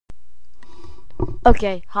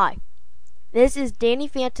Okay, hi. This is Danny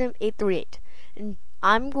Phantom 838, and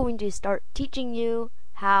I'm going to start teaching you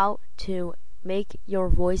how to make your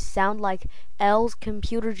voice sound like Elle's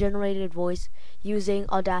computer-generated voice using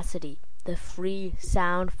Audacity, the free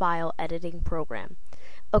sound file editing program.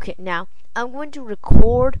 Okay, now I'm going to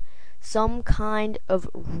record some kind of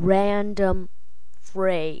random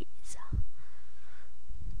phrase.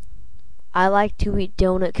 I like to eat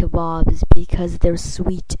donut kebabs because they're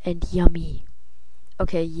sweet and yummy.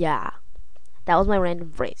 Okay, yeah. That was my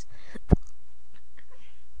random phrase.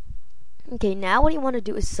 Okay, now what you want to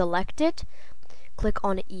do is select it, click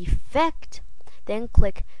on Effect, then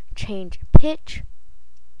click Change Pitch,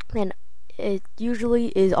 then it usually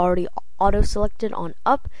is already auto-selected on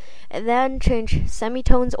Up, and then change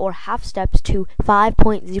semitones or half steps to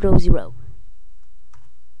 5.00.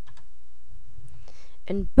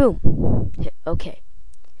 And boom, hit OK.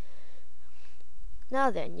 Now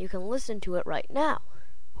then, you can listen to it right now.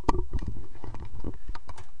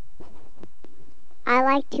 I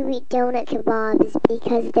like to eat donut kebabs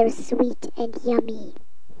because they're sweet and yummy.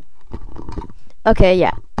 Okay,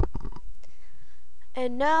 yeah.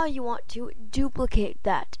 And now you want to duplicate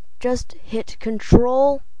that. Just hit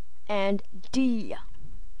Control and D.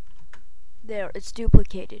 There, it's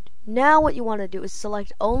duplicated. Now what you want to do is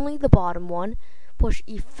select only the bottom one, push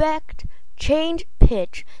Effect, change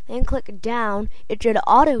Pitch, then click down. It should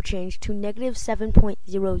auto change to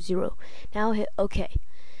 -7.00. Now hit OK.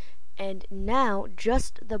 And now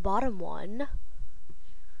just the bottom one.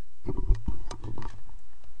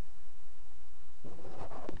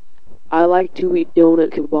 I like to eat donut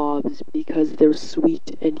kebabs because they're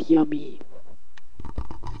sweet and yummy.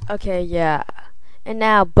 Okay, yeah. And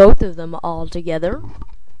now both of them all together.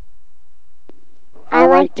 I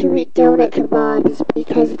like to eat donut kebabs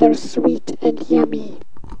because they're sweet and yummy.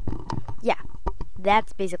 Yeah,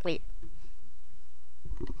 that's basically it.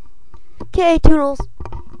 Okay, toodles.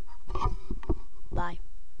 Bye.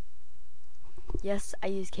 Yes, I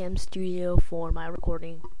use Cam Studio for my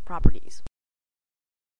recording properties.